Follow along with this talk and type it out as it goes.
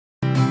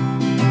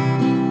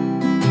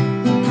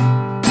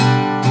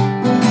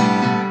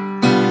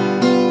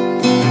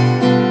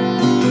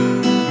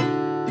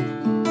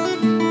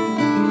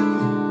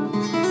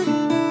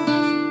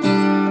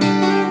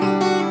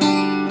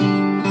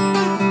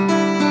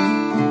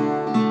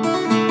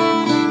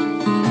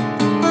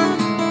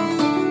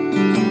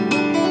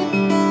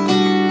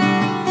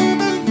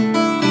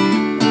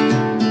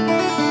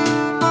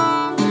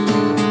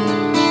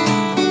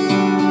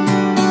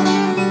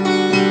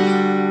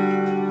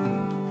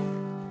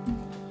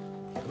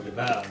be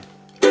better.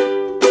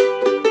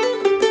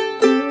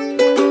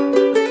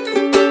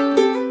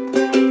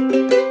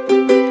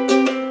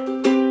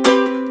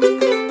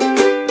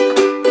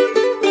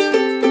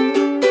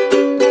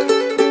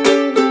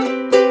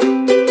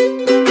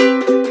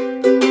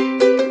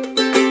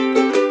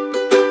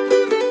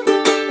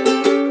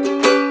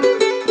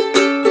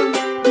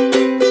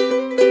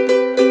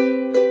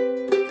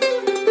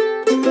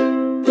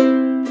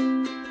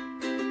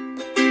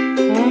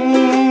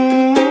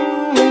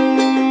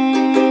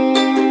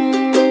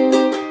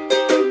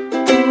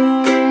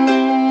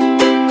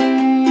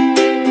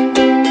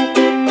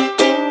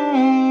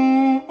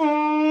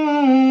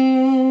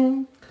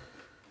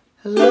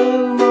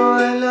 Hello,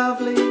 my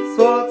lovelies,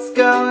 what's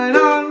going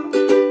on?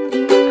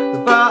 It's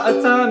about a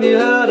time you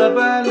heard a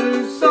brand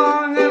new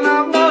song, and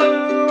I've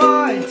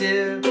no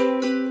idea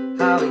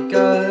how it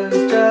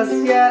goes just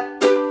yet.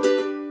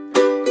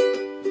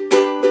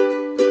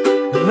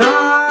 And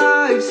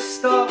I've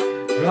stopped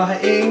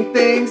writing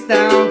things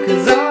down,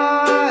 'cause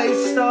I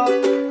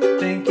stopped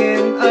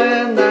thinking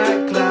in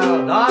that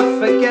cloud. I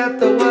forget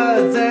the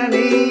words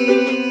anyway.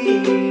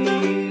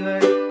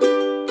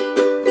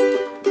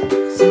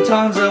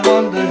 Sometimes I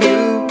wonder who.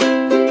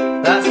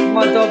 That's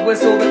my dog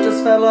whistle that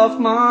just fell off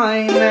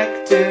my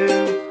neck too.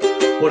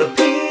 What a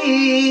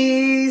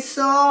piece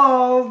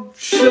of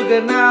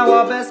sugar. Now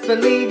I best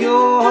believe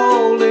you're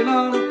holding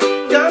on.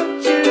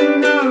 Don't you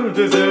know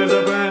this is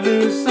a brand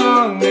new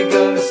song? It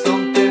goes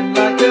something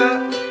like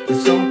that,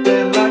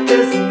 something like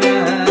this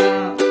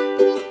now.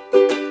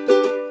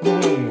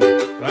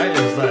 Right,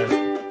 it's like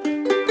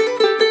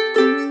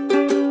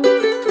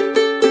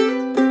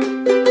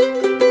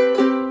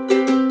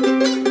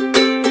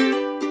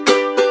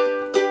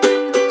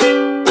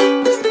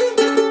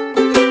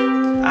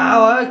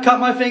cut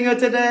my finger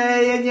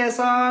today, and yes,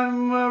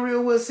 I'm a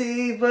real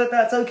wussy, but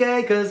that's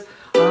okay, 'cause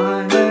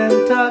I'm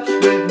in touch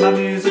with my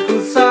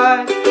musical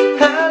side.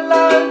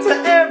 Hello to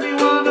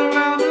everyone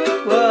around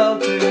the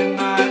world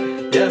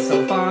tonight. Yes,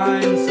 I'll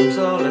find some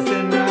solace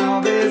in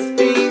all this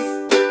peace.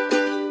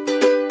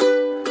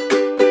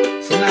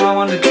 So now I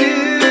wanna do,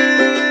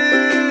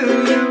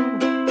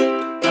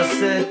 I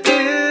said, do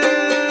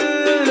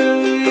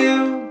you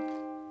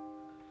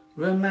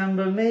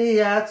remember me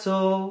at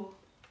all?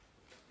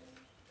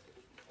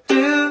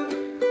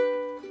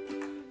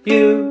 Do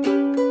you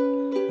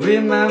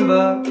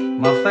remember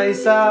my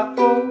face at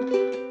all?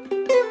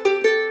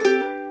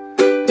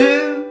 Do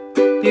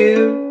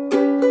you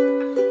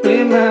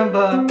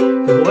remember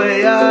the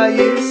way I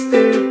used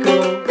to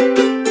call?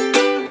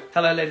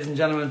 Hello ladies and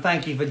gentlemen,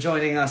 thank you for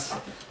joining us.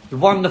 You're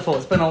wonderful,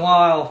 it's been a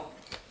while.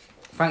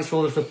 Thanks for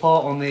all the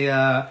support on the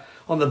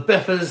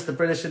BIFAs, the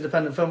British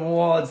Independent Film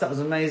Awards. That was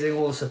amazing,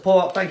 all the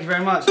support, thank you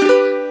very much.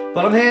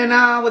 But I'm here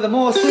now with a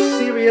more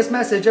serious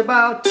message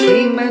about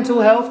teen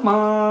mental health,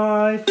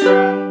 my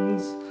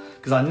friends.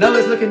 Because I know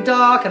it's looking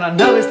dark and I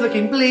know it's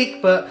looking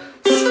bleak, but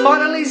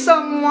finally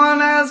someone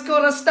has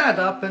got to stand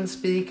up and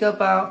speak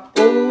about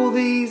all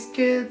these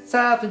kids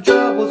having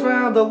troubles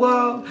around the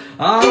world.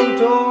 I'm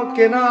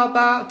talking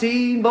about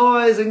teen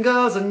boys and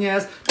girls, and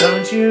yes,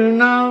 don't you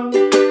know,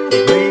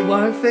 we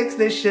won't fix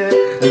this shit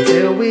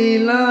until we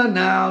learn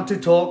how to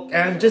talk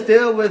and just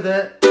deal with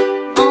it.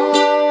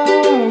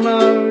 Oh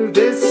no,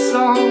 this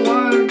song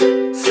won't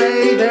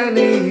save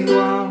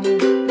anyone,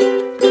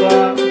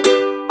 but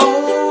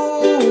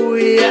oh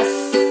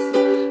yes,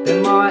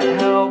 it might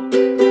help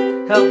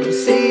you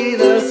see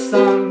the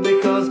sun,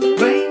 because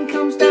rain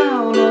comes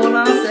down on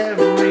us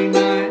every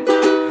night.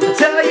 I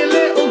tell you,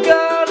 little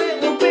girl, it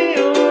will be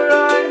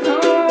alright.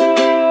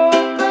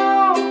 Oh,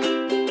 oh.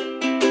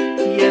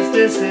 Yes,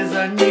 this is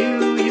a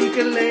new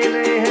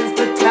ukulele, hence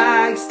the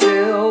tag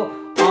still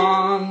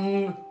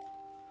on,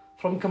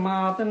 from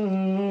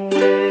Carmarthen,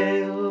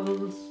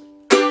 Wales.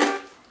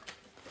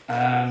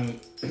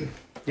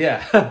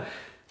 Yeah.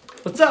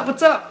 What's up,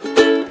 what's up?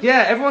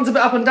 Yeah, everyone's a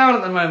bit up and down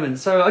at the moment,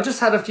 so I just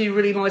had a few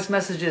really nice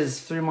messages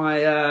through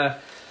my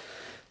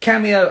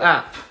Cameo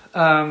app.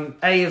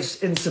 A,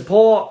 in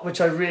support,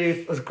 which I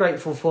really was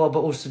grateful for,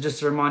 but also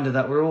just a reminder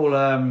that we're all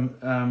up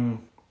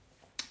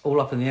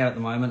in the air at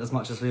the moment, as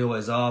much as we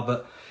always are.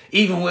 But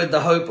even with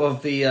the hope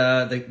of the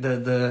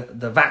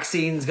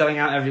vaccines going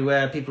out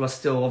everywhere, people are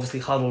still obviously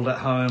huddled at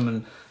home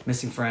and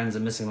missing friends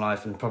and missing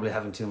life, and probably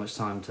having too much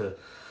time to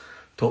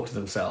talk to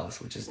themselves,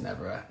 which is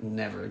never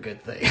a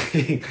good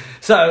thing.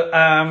 So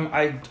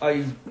I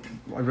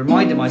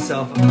reminded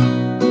myself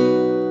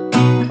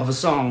of a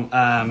song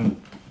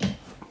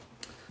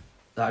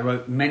that I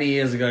wrote many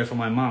years ago for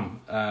my mum,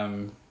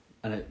 and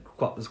it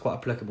was quite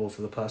applicable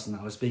for the person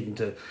that I was speaking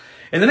to.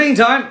 In the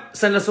meantime,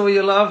 send us all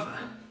your love.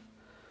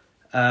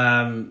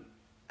 How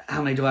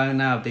many do I own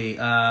now, D?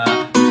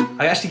 I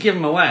actually give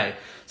them away.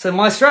 So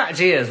my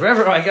strategy is,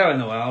 wherever I go in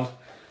the world,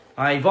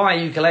 I buy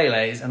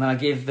ukuleles and then I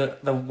give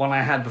the one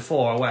I had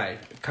before away.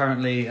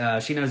 Currently,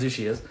 she knows who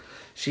she is.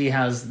 She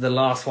has the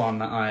last one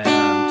that I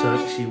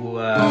took. She will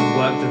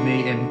work with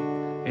me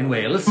in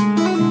Wales.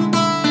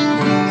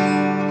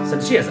 So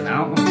she has it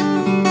now.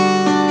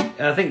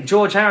 I think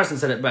George Harrison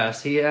said it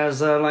best. He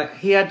has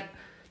he had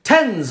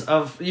tens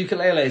of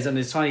ukuleles in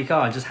his tiny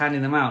car, just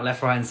handing them out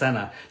left, right and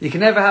centre. You can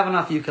never have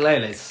enough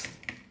ukuleles.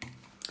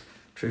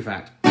 True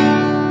fact.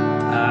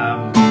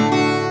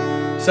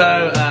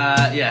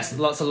 Yes,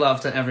 lots of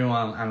love to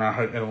everyone, and I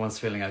hope everyone's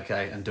feeling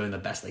okay and doing the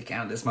best they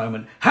can at this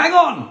moment. Hang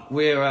on!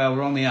 We're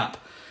on the up.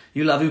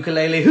 You love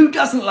ukulele. Who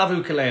doesn't love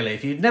ukulele?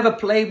 If you've never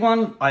played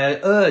one, I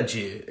urge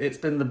you. It's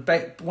been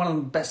one of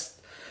the best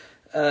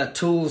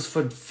tools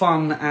for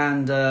fun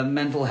and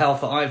mental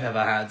health that I've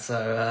ever had. So,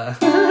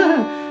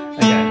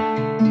 okay.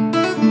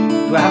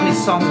 Do I have any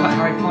songs like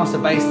Harry Potter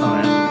based on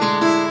it?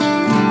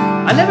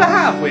 I never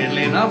have,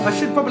 weirdly enough. I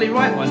should probably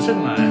write one,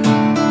 shouldn't I?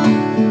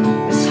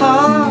 It's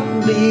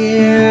hard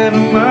being a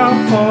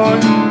Malfoy.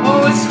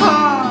 Oh, it's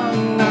hard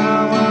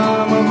now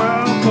I'm a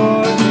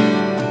Malfoy.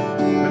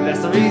 But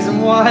that's the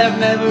reason why I've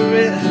never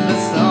written a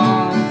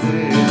song to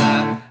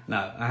that.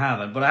 No, I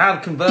haven't. But I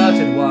have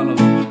converted one of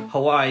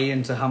Hawaii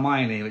into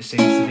Hermione, which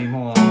seems to be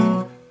more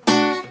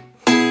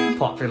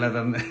popular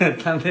than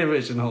the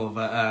original.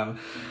 But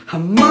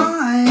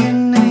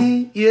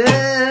Hermione,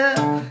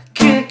 yeah,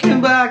 kicking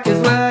back is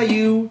where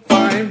you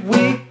find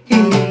me.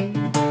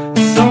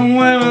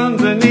 Somewhere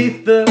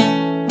underneath the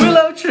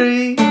willow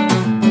tree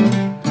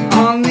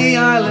on the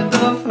island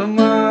of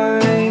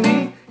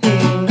Hermione.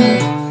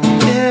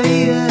 Yeah.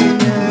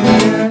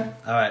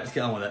 Alright, let's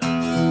get on with it.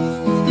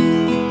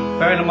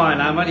 Bearing in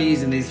mind, I'm only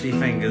using these 3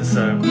 fingers,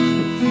 so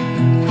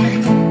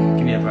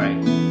give me a break.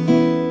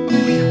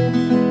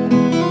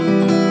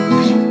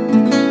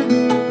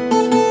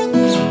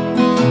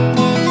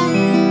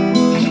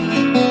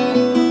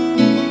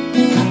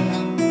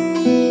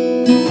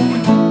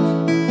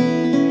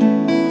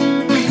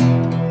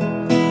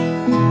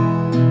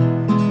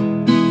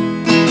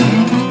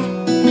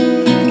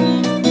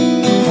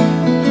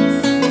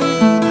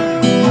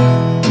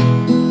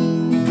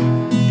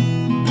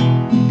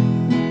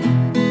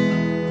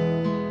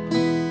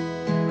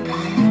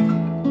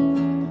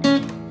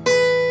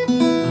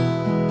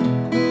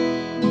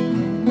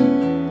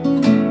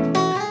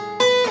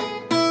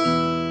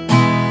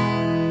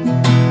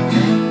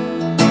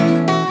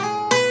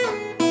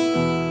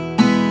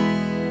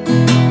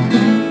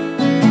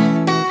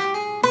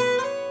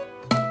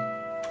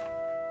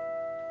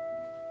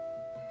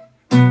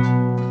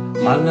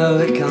 I know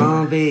it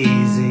can't be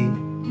easy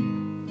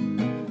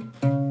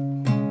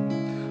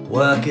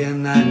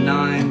working that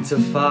 9 to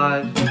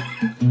 5.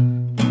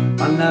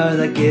 I know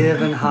that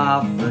given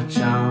half a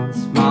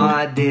chance,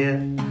 my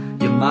dear,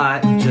 you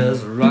might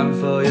just run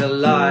for your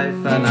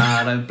life. And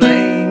I don't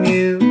blame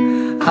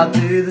you, I'll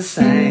do the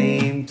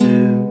same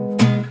too.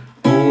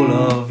 All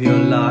of your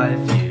life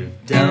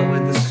you've dealt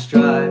with the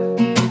strife.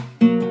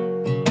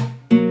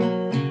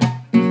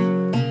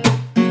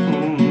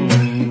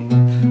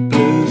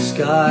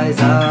 Skies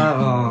are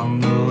on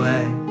the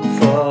way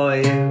for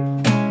you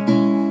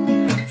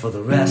for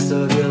the rest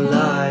of your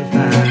life,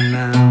 and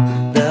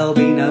now there'll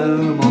be no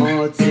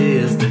more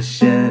tears to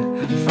shed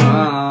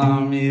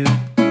from you.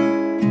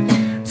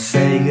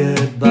 Say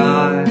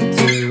goodbye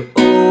to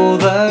all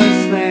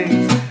those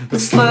things that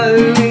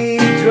slowly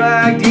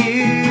dragged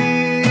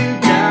you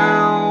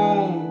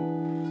down.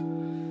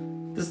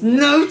 There's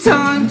no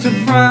time to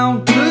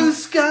frown, blue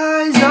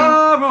skies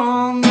are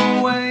on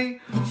the way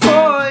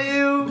for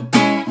you.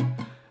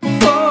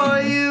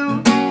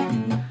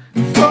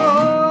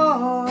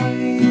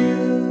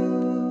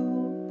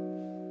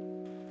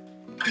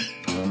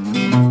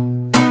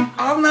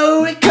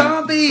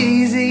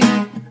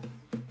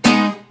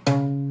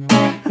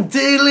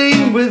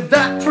 Dealing with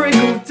that prick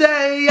of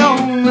day,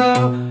 oh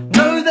no.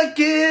 Know that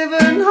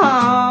given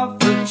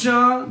half a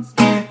chance,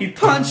 you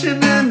punch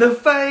him in the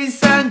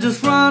face and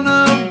just run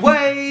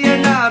away.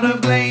 And I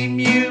don't blame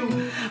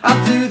you,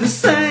 I'll do the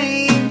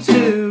same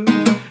too.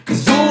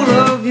 Cause all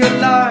of your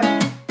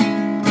life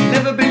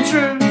never been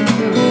true.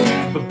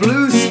 But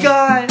blue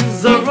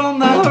skies are on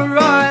the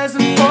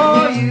horizon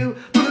for you.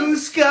 Blue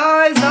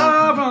skies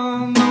are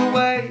on the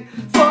way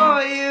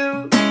for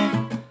you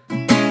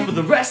for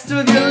the rest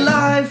of your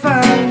life,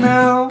 and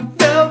now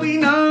there'll be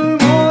no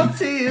more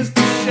tears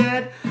to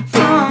shed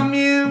from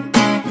you.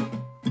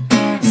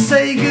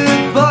 Say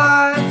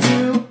goodbye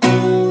to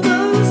all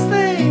those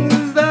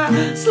things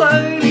that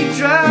slowly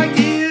drag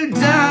you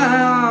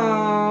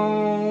down.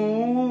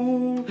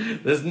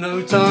 There's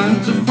no time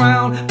to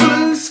frown,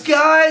 blue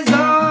skies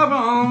are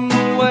on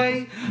the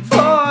way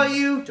for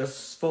you.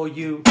 Just for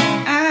you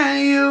and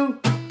you,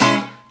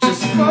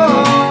 just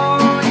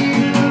for you.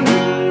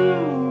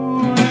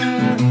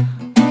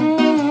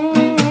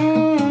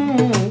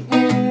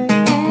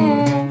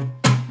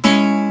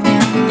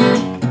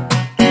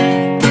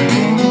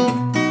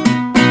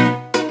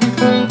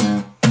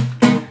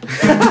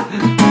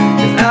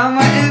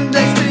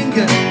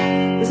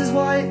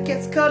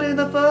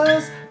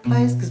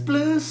 Place, cause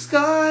blue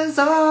skies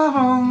are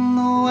on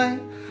the way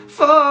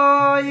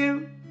for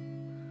you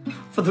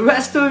for the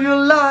rest of your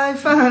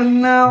life,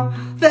 and now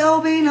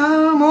there'll be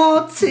no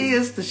more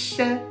tears to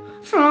shed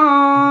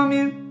from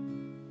you.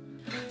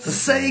 So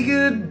say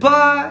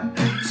goodbye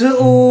to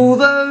all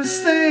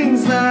those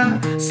things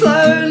that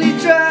slowly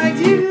dragged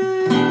you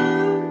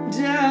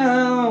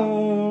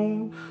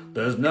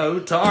no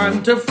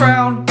time to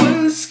frown.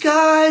 Blue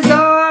skies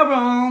are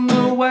on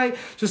the way,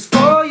 just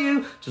for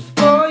you, just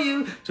for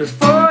you, just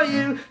for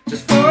you,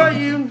 just for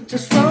you,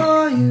 just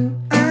for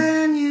you,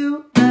 and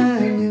you,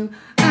 and you,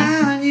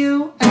 and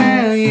you,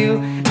 and you,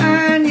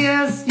 and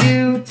yes,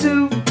 you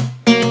too.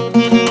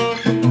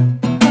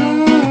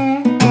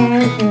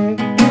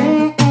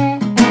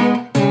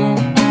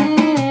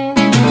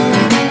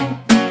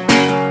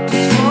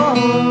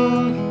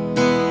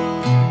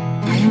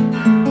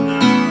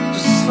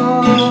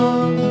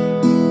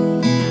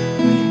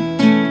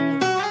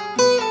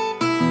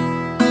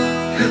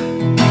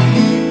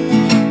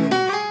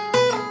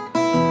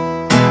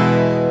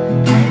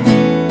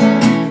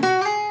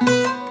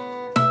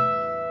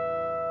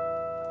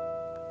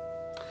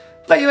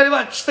 Thank you very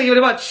much. Thank you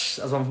very much.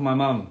 That was one from my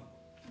mum.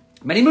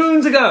 Many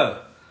moons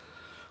ago.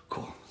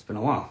 Cool. It's been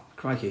a while.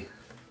 Crikey.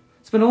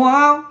 It's been a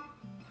while.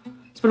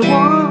 It's been a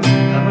while.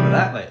 I remember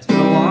that, mate. It's been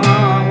a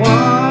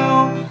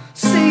while.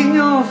 Seeing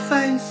your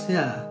face,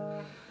 yeah.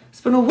 It's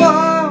been a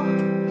while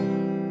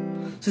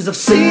since I've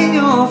seen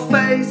your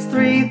face.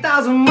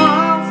 3,000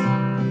 miles.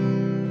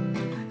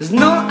 There's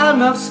not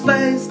enough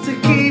space to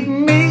keep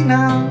me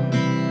now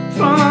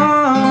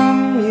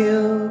from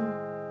you.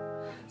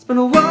 It's been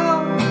a while.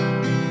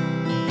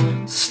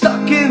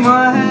 Stuck in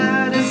my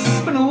head,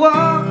 it's been a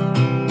while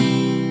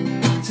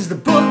since the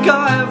book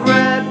I've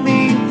read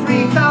me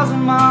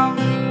 3,000 miles.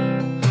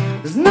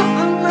 There's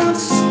not enough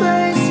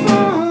space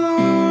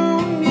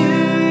from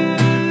you.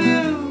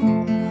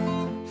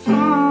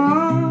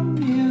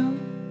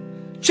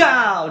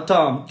 Ciao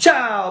Tom,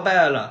 ciao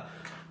Bella.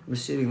 I'm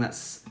assuming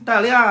that's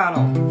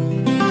Italiano.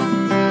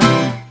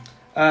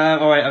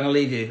 Alright, I'm gonna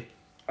leave you.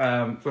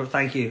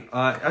 Thank you.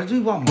 I'll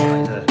do one more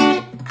later.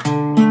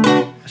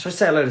 I should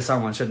say hello to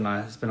someone, shouldn't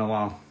I? It's been a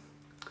while.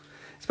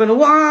 It's been a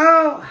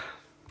while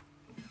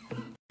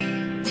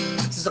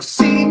since I've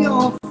seen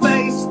your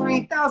face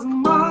 3,000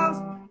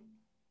 miles.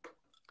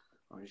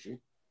 Where is she?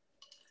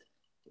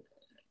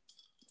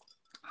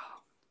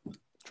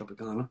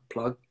 Tropicana,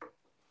 plug.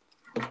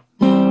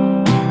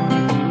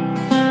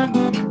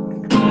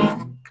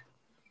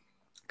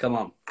 Come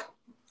on.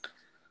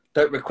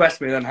 Don't request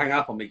me then hang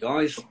up on me,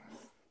 guys.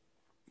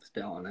 Let's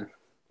get on there.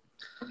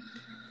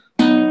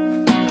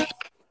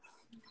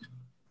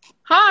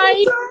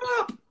 Hi!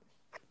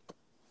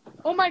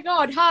 Oh my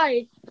god,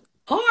 hi!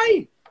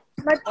 Hi!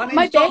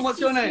 My John,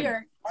 what's your name?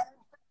 Here.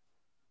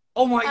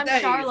 Oh my I'm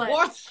days! Charlotte.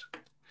 What?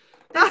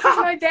 This is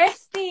my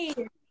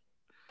bestie!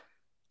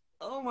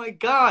 Oh my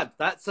god,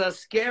 that's a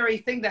scary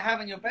thing to have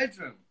in your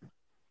bedroom.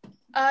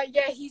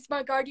 Yeah, he's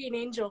my guardian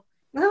angel.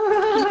 Say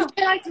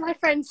hi to my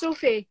friend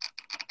Sophie.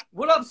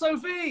 What up,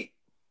 Sophie?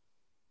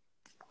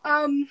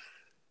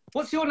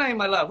 What's your name,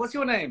 my love? What's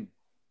your name?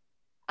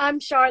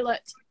 I'm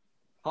Charlotte.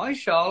 Hi,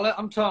 Charlotte.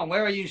 I'm Tom.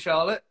 Where are you,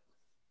 Charlotte?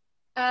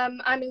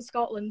 I'm in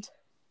Scotland.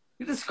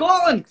 You're in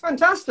Scotland.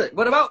 Fantastic.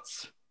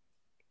 Whereabouts?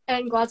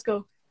 In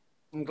Glasgow.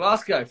 In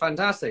Glasgow.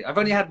 Fantastic. I've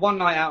only had one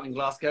night out in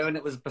Glasgow, and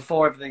it was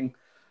before everything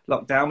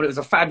locked down, but it was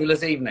a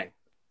fabulous evening.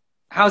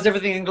 How's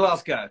everything in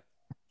Glasgow?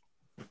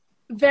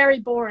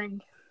 Very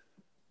boring.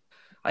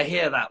 I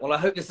hear that. Well, I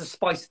hope this has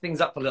spiced things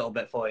up a little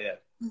bit for you.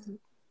 Mm-hmm.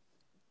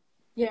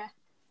 Yeah.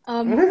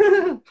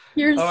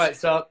 Here's... All right,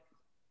 so...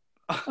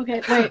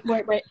 Okay,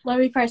 wait. Let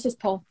me press this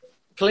poll.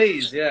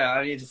 Please, yeah,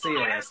 I need to see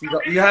this.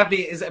 You have the...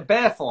 Is it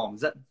bear form?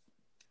 Is that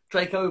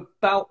Draco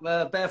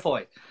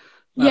Barefoy?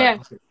 No. Yeah.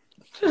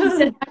 He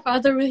said my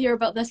father will hear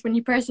about this when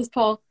you press his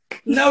poll.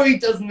 No, he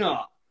does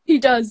not. He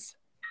does.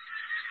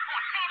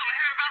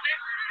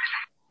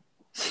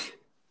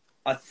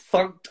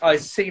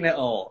 I've seen it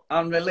all.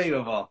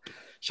 Unbelievable.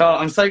 Charlotte,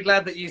 I'm so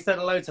glad that you said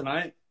hello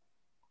tonight.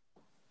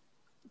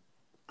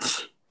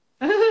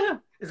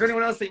 Is there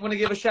anyone else that you want to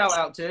give a shout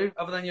out to,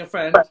 other than your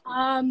friend?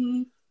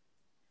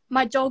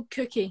 My dog,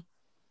 Cookie.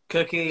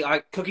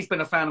 Cookie's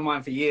been a fan of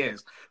mine for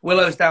years.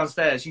 Willow's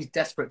downstairs. She's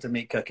desperate to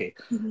meet Cookie.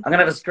 Mm-hmm. I'm going to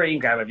have a screen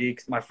grab of you,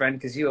 my friend,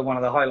 because you are one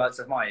of the highlights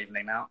of my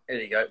evening now. Here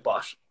you go,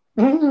 bosh.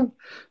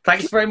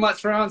 Thanks very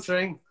much for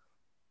answering.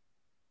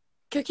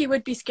 Cookie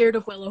would be scared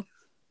of Willow.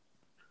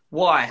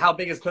 Why? How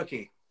big is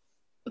Cookie?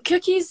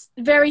 Cookie's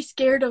very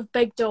scared of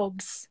big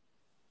dogs.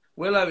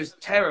 Willow is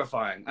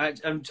terrifying.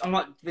 I'm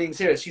not being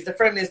serious. She's the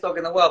friendliest dog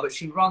in the world, but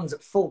she runs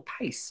at full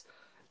pace,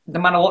 no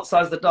matter what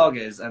size the dog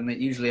is, and it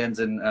usually ends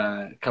in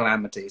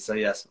calamity. So,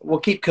 yes, we'll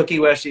keep Cookie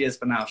where she is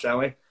for now, shall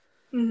we?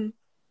 Mm-hmm.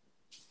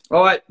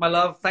 All right, my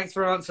love. Thanks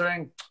for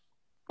answering.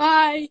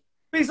 Bye.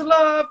 Peace and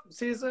love.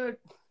 See you soon.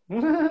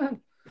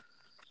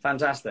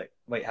 Fantastic.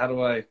 Wait, how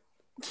do I...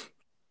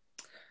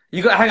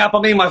 You got to hang up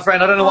on me, my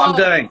friend. I don't know what I'm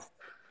doing.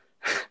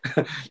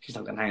 She's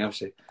not going to hang up, is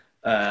she?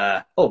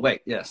 Oh,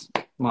 wait, yes.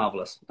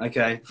 Marvellous.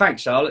 Okay.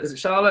 Thanks, Charlotte. Is it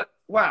Charlotte?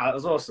 Wow, that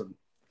was awesome.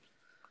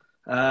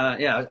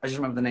 Yeah, I just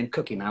remember the name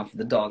Cookie now for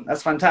the dog.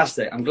 That's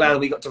fantastic. I'm glad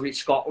we got to reach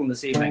Scotland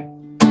this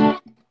evening.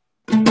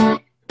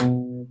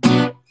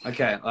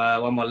 Okay,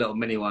 one more little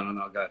mini one and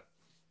I'll go.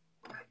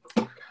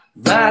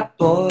 That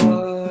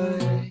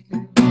boy,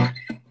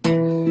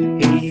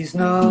 he's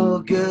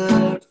no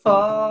good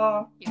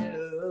for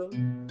you,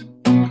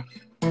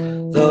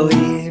 though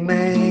he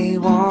may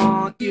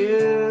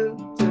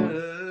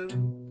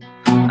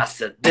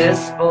said,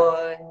 this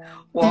boy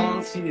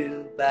wants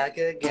you back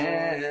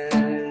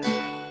again.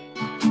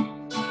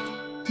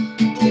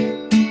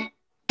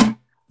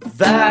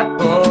 That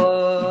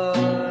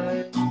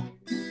boy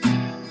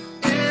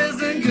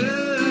isn't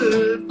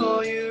good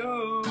for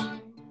you,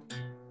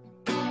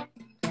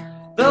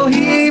 though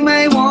he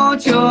may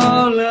want your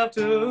love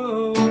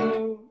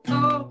too.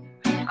 Oh,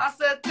 I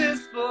said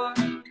this boy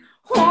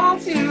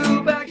wants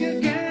you back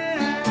again.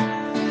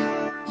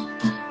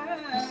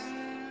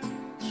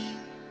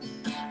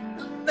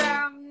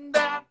 And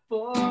that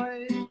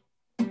boy,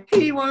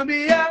 he won't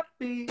be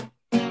happy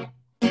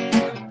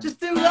just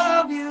to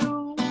love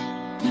you.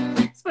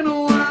 It's been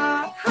a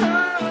while,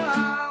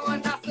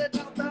 and I said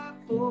no,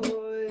 that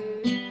boy,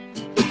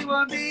 he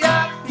won't be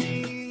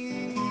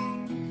happy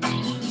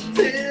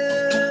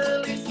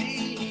till he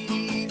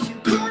sees you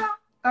cry.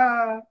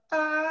 And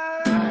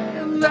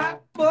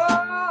that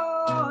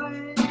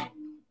boy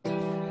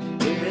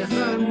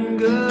isn't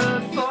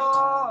good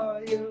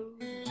for you,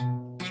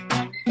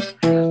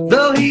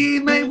 though he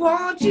may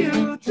want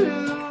you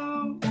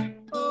to.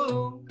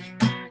 Oh,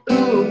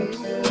 oh.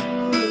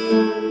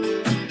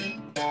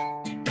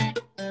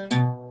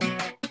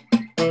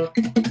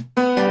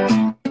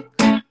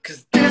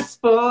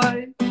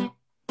 Boy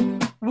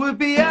would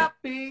be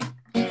happy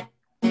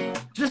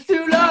just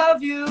to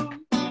love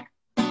you,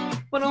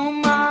 but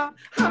on my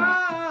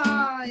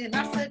high, and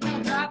I said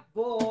no, that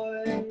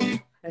boy,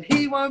 and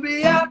he won't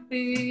be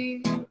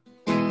happy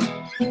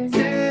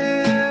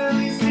till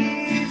he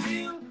sees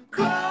you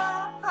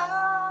cry.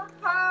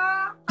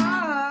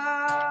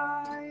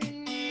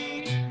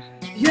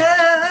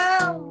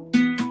 Yeah.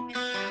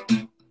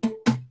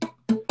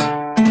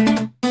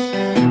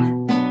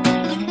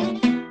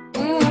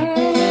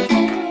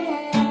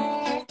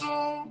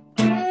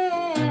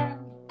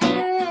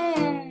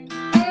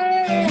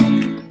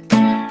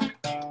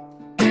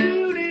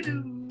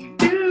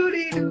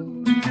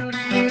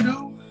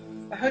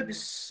 I hope you're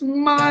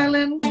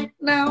smiling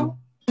now.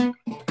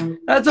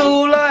 That's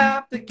all I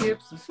have to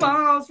give. Some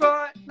smiles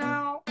right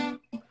now.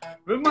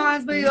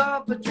 Reminds me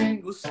of a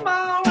jingle.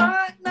 Smile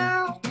right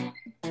now.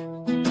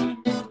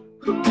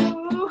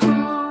 Ooh.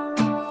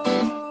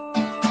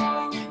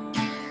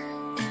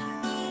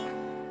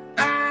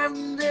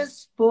 And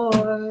this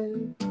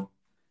boy,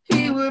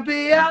 he would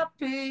be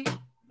happy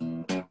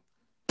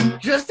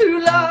just to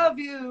love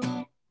you,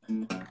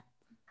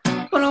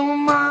 but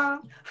on my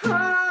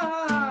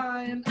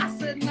high, and I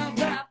said no,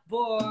 that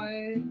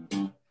boy,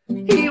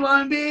 he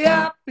won't be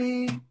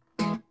happy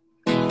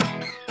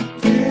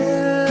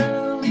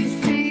till he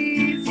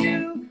sees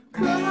you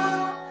cry.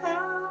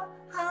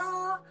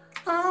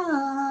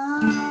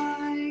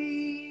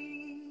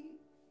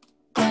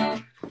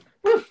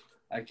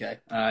 Okay,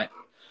 all right.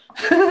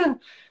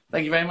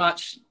 Thank you very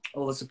much.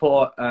 All the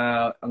support.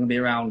 I'm going to be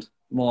around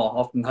more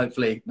often,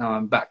 hopefully. Now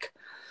I'm back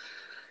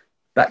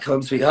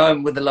home sweet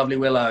home with the lovely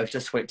Willow.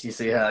 Just wait till you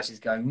see her. She's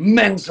going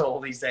mental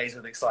these days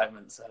with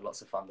excitement. So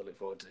lots of fun to look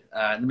forward to.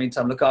 In the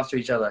meantime, look after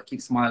each other.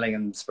 Keep smiling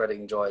and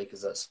spreading joy,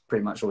 because that's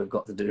pretty much all we've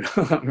got to do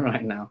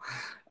right now.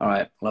 All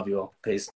right. Love you all. Peace.